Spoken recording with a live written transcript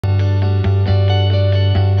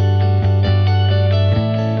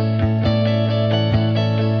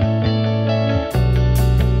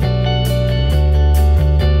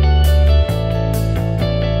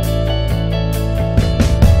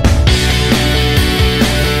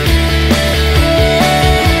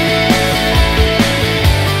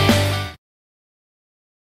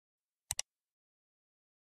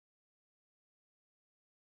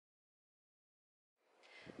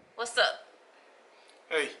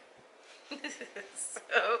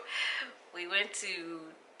So we went to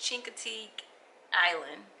Chincoteauge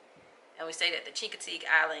Island, and we stayed at the Chincoteauge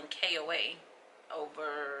Island KOA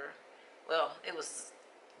over, well, it was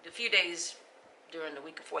a few days during the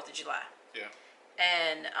week of 4th of July. Yeah.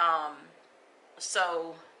 And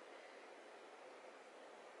so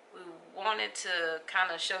we wanted to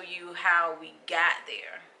kind of show you how we got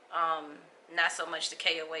there. Not so much the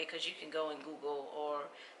KOA, because you can go and Google or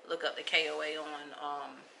look up the KOA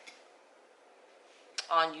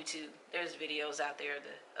on YouTube. There's videos out there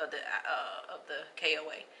of the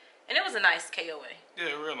KOA, and it was a nice KOA.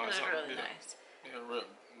 Yeah, real nice. It was really nice. Yeah, real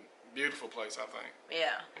beautiful place, I think.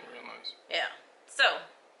 Yeah. Real nice. Yeah. So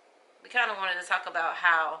we kind of wanted to talk about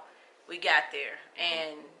how we got there,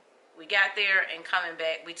 and we got there and coming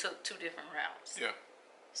back, we took 2 different routes. Yeah.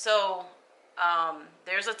 So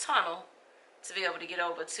there's a tunnel to be able to get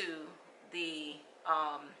over to the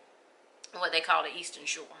what they call the Eastern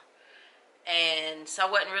Shore. And so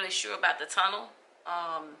I wasn't really sure about the tunnel,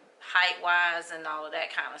 height-wise and all of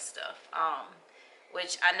that kind of stuff,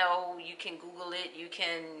 which I know you can Google it, you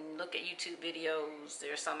can look at YouTube videos,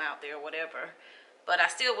 there's some out there, whatever. But I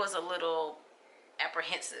still was a little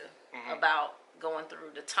apprehensive about going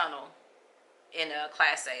through the tunnel in a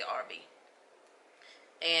Class A RV.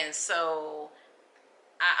 And so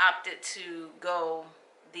I opted to go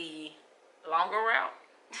the longer route.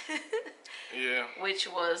 Yeah. Which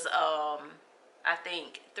was, I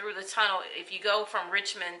think, through the tunnel. If you go from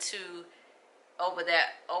Richmond to over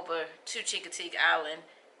to Chincoteauge Island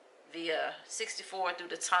via 64 through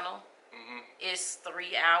the tunnel, it's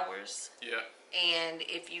 3 hours. Yeah. And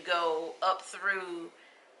if you go up through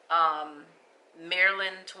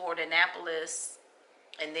Maryland toward Annapolis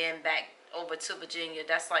and then back over to Virginia,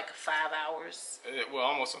 that's like 5 hours. Well,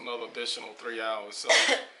 almost another additional 3 hours. So,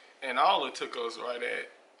 and all it took us right at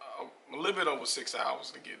a little bit over 6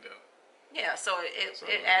 hours to get there. Yeah, so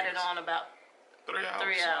it added on about 3 hours.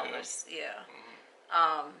 3 hours, yeah.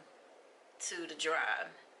 To the drive.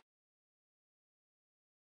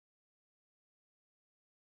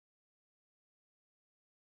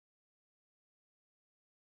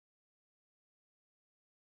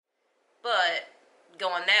 But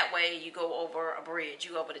going that way, you go over a bridge.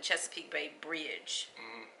 You go over the Chesapeake Bay Bridge,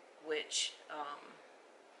 which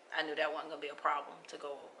I knew that wasn't going to be a problem to go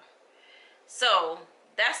over. So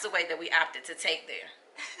that's the way that we opted to take there.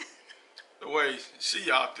 The way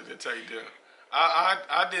she opted to take there.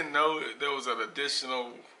 I didn't know there was an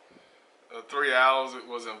additional 3 hours that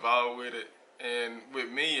was involved with it. And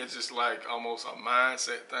with me, it's just like almost a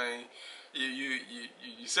mindset thing. You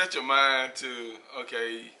set your mind to,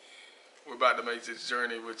 okay, we're about to make this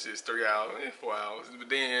journey, which is 3 hours, 4 hours. But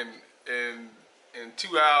then in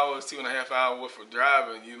 2 hours, 2.5 hours worth of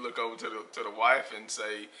driving, you look over to the wife and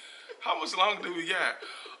say, how much longer do we got?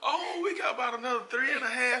 Oh, we got about another 3.5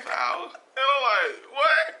 hours. And I'm like,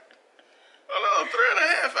 what? Another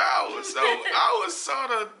 3.5 hours. So I was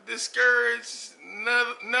sort of discouraged,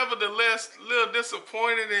 nevertheless, a little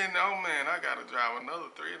disappointed in, oh man, I got to drive another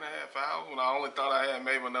 3.5 hours when I only thought I had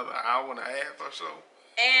maybe another hour and a half or so.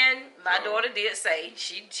 And my daughter did say,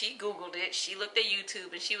 she Googled it, she looked at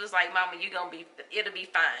YouTube, and she was like, Mama, it'll be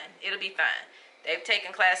fine. It'll be fine. They've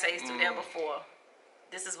taken Class A's through there before.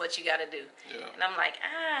 This is what you got to do. Yeah. And I'm like,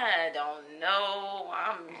 I don't know.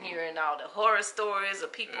 I'm hearing all the horror stories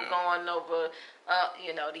of people going over,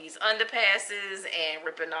 these underpasses and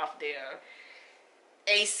ripping off their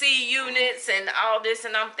AC units and all this.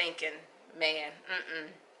 And I'm thinking, man,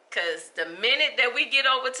 because the minute that we get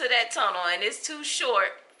over to that tunnel and it's too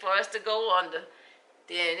short for us to go under,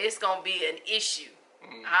 then it's going to be an issue.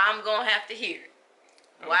 I'm going to have to hear it.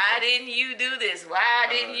 Why didn't you do this? Why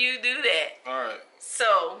didn't you do that? All right. So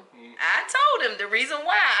I told him the reason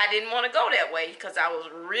why I didn't want to go that way, because I was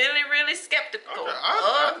really, really skeptical. Okay.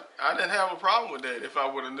 I didn't have a problem with that if I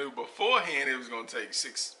would have knew beforehand it was going to take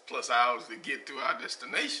 6+ hours to get to our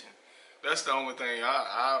destination. That's the only thing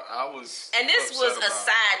I was. And this was a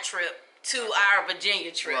side trip to our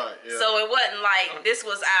Virginia trip. Right, yeah. So it wasn't like this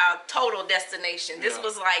was our total destination. This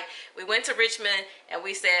was like we went to Richmond and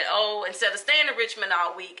we said, oh, instead of staying in Richmond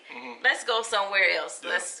all week, let's go somewhere else.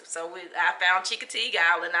 Yeah. I found Chincoteauge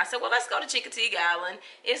Island. I said, well, let's go to Chincoteauge Island.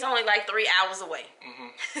 It's only like 3 hours away.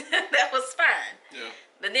 That was fine. Yeah.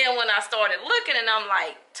 But then when I started looking and I'm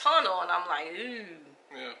like, tunnel, and I'm like, ooh,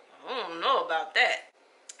 I don't know about that.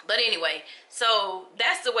 But anyway, so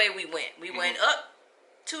that's the way we went. We went up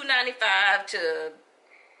 295 to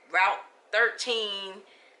Route 13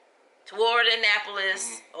 toward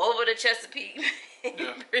Annapolis, over the Chesapeake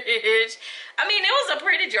Bridge. I mean, it was a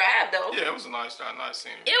pretty drive, though. Yeah, it was a nice drive, nice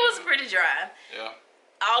scenery. It was a pretty drive. Yeah.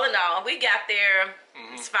 all in all, we got there.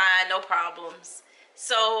 It's fine, no problems.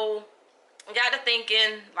 So we got to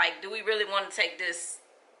thinking, like, do we really want to take this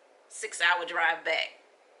 6-hour drive back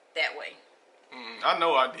that way? I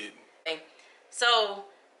know I didn't. Okay. So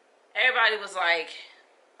everybody was like,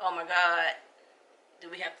 oh my God, do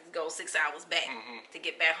we have to go 6 hours back to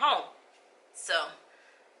get back home? So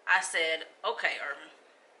I said, okay, Irvin.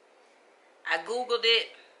 I Googled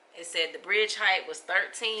it. It said the bridge height was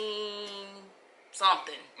 13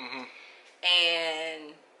 something.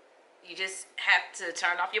 And you just have to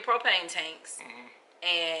turn off your propane tanks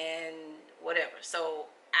and whatever. So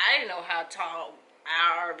I didn't know how tall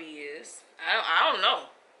our RV is. I don't know.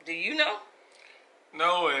 Do you know?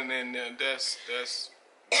 No, and then that's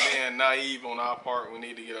being naive on our part. We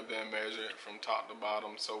need to get up there and measure it from top to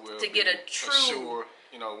bottom, so we'll get a true, sure,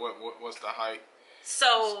 you know, what's the height.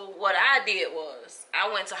 So what I did was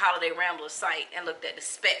I went to Holiday Rambler's site and looked at the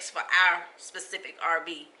specs for our specific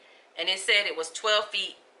RV, and it said it was 12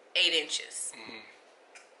 feet 8 inches.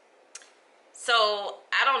 So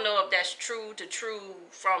I don't know if that's true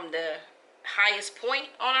from the highest point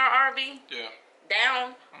on our RV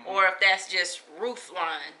down, or if that's just roof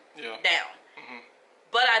line down.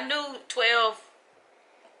 But I knew 12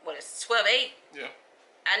 8? Yeah.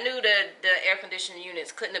 I knew the air conditioning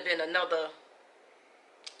units couldn't have been another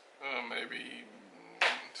maybe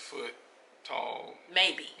foot tall.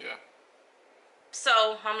 Maybe. Yeah.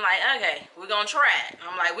 So I'm like, okay, we're gonna try it.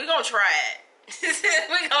 We're gonna try it.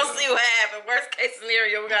 We're gonna see what happens. Worst case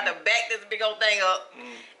scenario, we got to back this big old thing up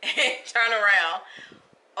and turn around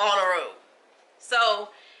on the road. So,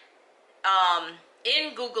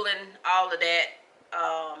 in Googling all of that,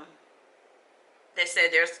 they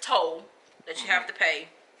said there's a toll that you have to pay.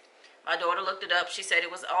 My daughter looked it up. She said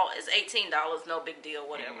it's $18, no big deal,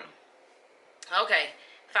 whatever. Okay,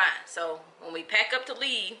 fine. So when we pack up to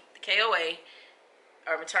leave the KOA,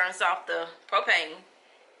 Irvin turns off the propane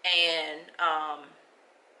and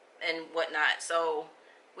whatnot. So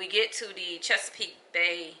we get to the Chesapeake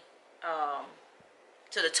Bay,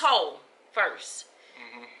 to the toll first.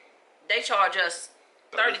 They charge us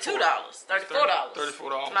 $32, $34.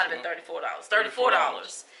 $34. Might have been $34.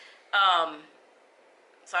 $34.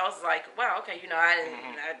 So I was like, wow, okay, you know,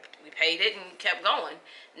 we paid it and kept going.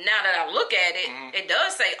 Now that I look at it, it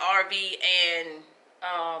does say RV and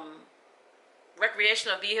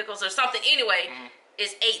recreational vehicles or something. Anyway,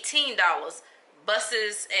 it's $18.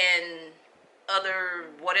 Buses and other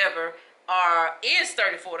whatever is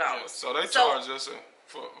 $34. Yeah, so they charge us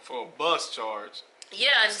for a bus charge.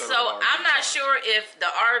 Yeah, and so I'm not sure if the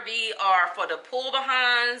RV are for the pull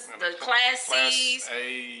behinds, the Class C's. Class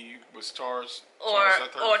A was charged.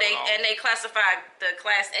 Or they classify the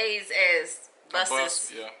Class A's as buses. A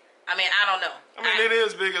bus, yeah. I mean, I don't know. I mean, it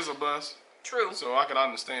is big as a bus. True. So I can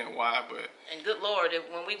understand why, but. And good Lord,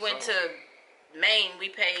 when we went to Maine, we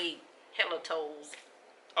paid hella tolls.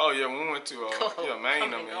 Oh yeah, when we went to Maine.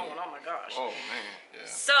 Oh my gosh. Oh man, yeah.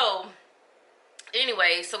 So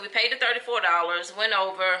anyway, so we paid the $34, went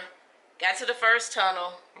over, got to the first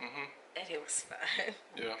tunnel, and it was fine.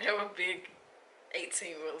 Yeah. There were big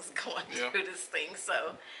 18-wheelers going through this thing,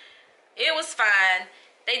 so it was fine.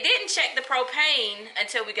 They didn't check the propane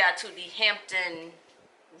until we got to the Hampton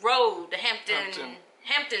Road, the Hampton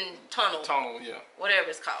Tunnel. Tunnel, yeah. Whatever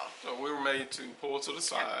it's called. So we were made to pull to the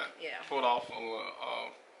side. Yeah. Pulled off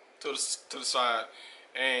on to the side,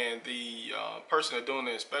 and the person that doing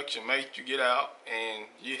the inspection made you get out, and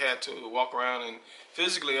you had to walk around and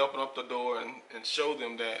physically open up the door and show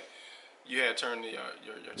them that you had turned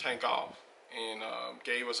your tank off, and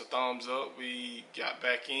gave us a thumbs up. We got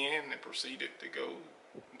back in and proceeded to go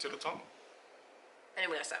into the tunnel. And then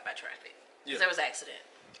we got stopped by traffic. Yeah. There was an accident.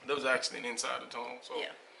 There was an accident inside the tunnel, so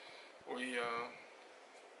yeah. we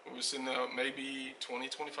were sitting there maybe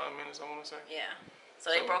 20-25 minutes, I want to say. Yeah. So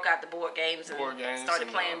they broke out the board games and started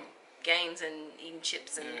playing games and eating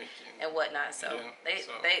chips and whatnot. So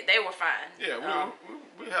they were fine. Yeah,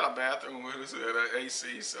 we had a bathroom with us, had an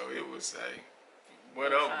AC, so it was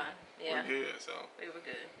whatever. Yeah. We were good. So we were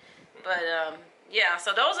good. But yeah,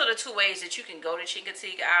 so those are the two ways that you can go to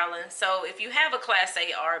Chincoteauge Island. So if you have a Class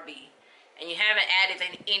A RV and you haven't added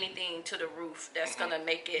anything to the roof that's gonna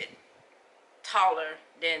make it taller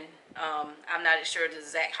than I'm not sure the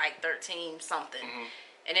exact height, 13 something,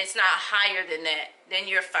 and it's not higher than that, then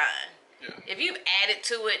you're fine. Yeah. If you've added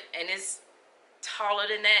to it and it's taller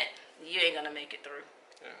than that, you ain't gonna make it through.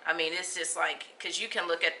 Yeah. I mean, it's just like, because you can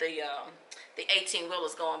look at the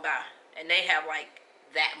 18-wheelers going by, and they have like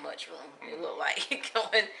that much room. It look like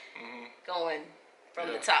going from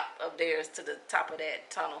the top of theirs to the top of that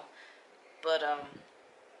tunnel. But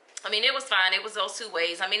I mean, it was fine. It was those two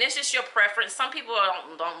ways. I mean, it's just your preference. Some people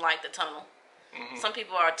don't like the tunnel. Some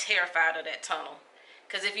people are terrified of that tunnel.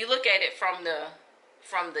 Because if you look at it from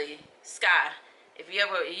the sky, if you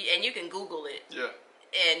ever, and you can Google it. Yeah.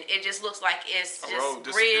 And it just looks like it's A just road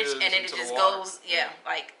bridge, and then it into just the water. goes,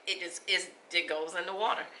 like it goes in the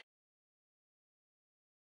water.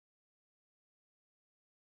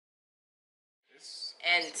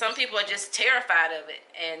 And some people are just terrified of it,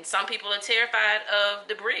 and some people are terrified of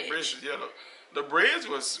the bridge. Yeah, the bridge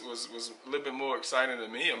was a little bit more exciting to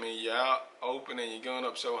me. I mean, you're out open and you're going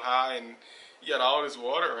up so high, and you got all this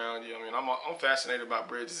water around you. I mean, I'm fascinated by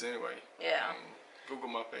bridges anyway. Yeah. I mean, Google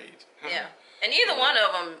my page. Yeah, and either one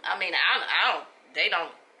of them. I mean, I don't. They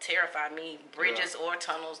don't terrify me. Bridges or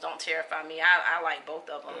tunnels don't terrify me. I like both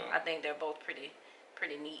of them. I think they're both pretty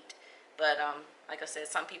neat. But like I said,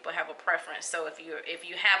 some people have a preference. So if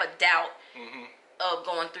you have a doubt of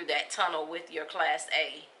going through that tunnel with your Class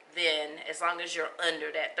A, then as long as you're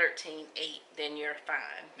under that 13.8, then you're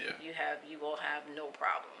fine. Yeah. You will have no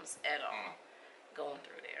problems at all going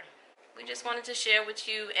through there. We just wanted to share with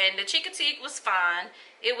you, and the Chincoteauge was fine.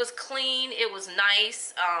 It was clean. It was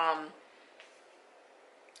nice.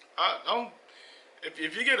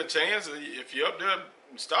 If you get a chance, if you're up there,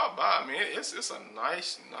 stop by. I mean, it's a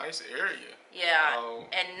nice area. Yeah,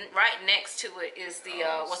 and right next to it is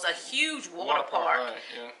was a huge water park,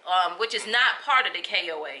 right, which is not part of the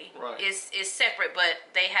KOA. Right. It's separate, but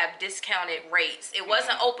they have discounted rates. It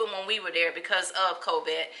wasn't open when we were there because of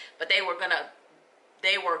COVID, but they were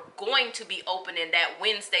going to be opening that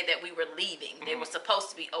Wednesday that we were leaving. They were supposed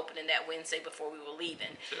to be opening that Wednesday before we were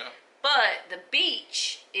leaving. Yeah. But the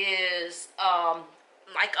beach is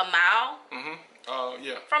like a mile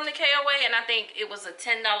from the KOA, and I think it was a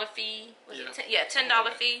 $10 fee.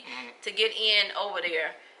 $10 fee to get in over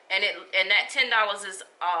there. And that $10 is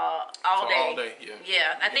all day. All day,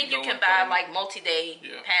 Yeah, I think you can buy like multi-day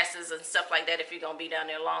passes and stuff like that if you're gonna be down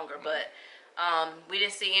there longer. But we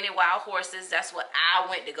didn't see any wild horses. That's what I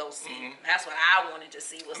went to go see. That's what I wanted to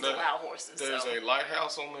see was the wild horses. There's a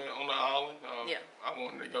lighthouse on the island. Yeah. I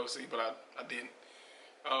wanted to go see, but I didn't.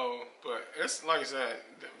 But it's like I said,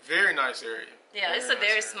 very nice area. Yeah, it's a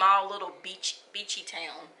very small little beachy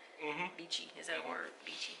town. Beachy, is that a word?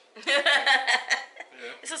 Beachy.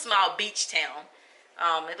 It's a small beach town.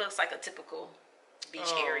 It looks like a typical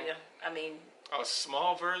beach area. I mean, a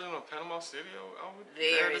small version of Panama City. I would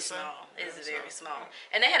very small. It's very small.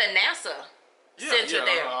 And they had a NASA center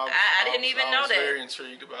there. I didn't even know that. I was very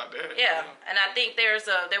intrigued about that. Yeah, and I think there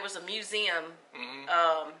was a museum,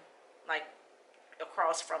 like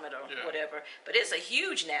across from it or whatever. But it's a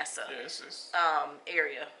huge NASA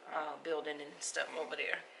area, building and stuff over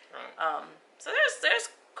there. Right. So there's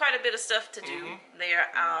quite a bit of stuff to do there.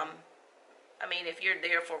 I mean, if you're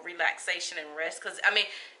there for relaxation and rest, because I mean,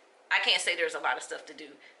 I can't say there's a lot of stuff to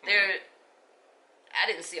do there. I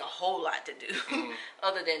didn't see a whole lot to do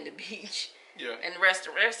other than the beach. Yeah. And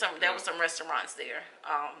there was some restaurants there.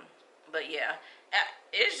 But yeah,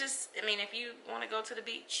 it's just, I mean, if you want to go to the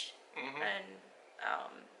beach and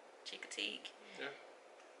Chincoteauge,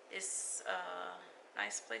 it's a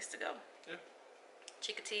nice place to go. Yeah.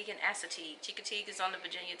 Chincoteauge and Assateague. Chincoteauge is on the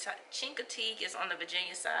Virginia side,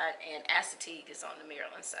 and Assateague is on the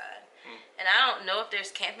Maryland side. And I don't know if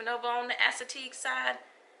there's camping over on the Assateague side.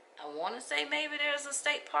 I want to say maybe there's a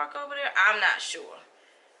state park over there. I'm not sure.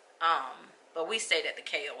 But we stayed at the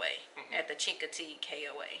KOA, at the Chincoteauge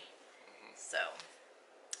KOA. So,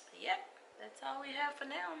 yep, that's all we have for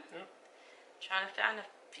now. Yep. Trying to find a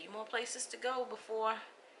few more places to go before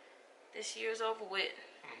this year's over with.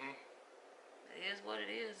 It is what it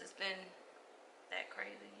is. It's been that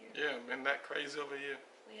crazy year. Yeah, been that crazy over here.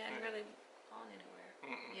 We hadn't really gone anywhere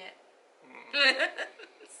yet.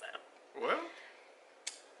 So. Well.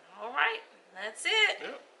 All right. That's it.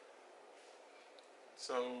 Yep.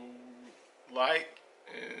 So, like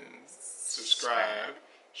and subscribe.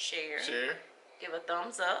 Share. Give a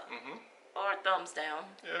thumbs up. Or a thumbs down.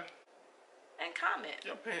 Yeah. And comment.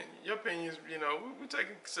 Your opinions, we take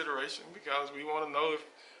in consideration because we want to know if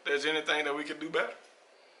there's anything that we could do better.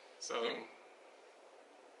 So,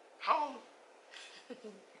 holla.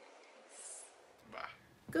 Bye.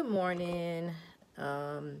 Good morning.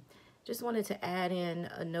 Just wanted to add in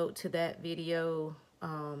a note to that video,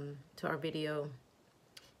 to our video,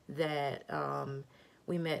 that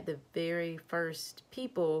we met the very first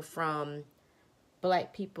people from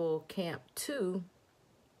Black People Camp 2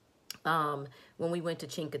 when we went to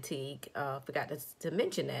Chincoteauge. Forgot to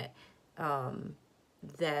mention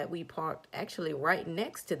that we parked actually right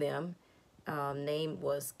next to them. Name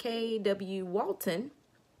was K.W. Walton.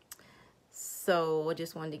 So I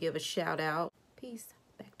just wanted to give a shout out. Peace.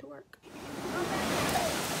 Back to to work.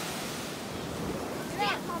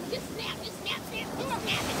 Snap, mama, just snap, just snap, snap, just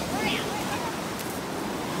snap it, snap.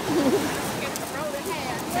 Get the roll in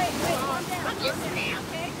half. Wait, calm down. Just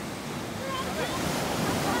snap.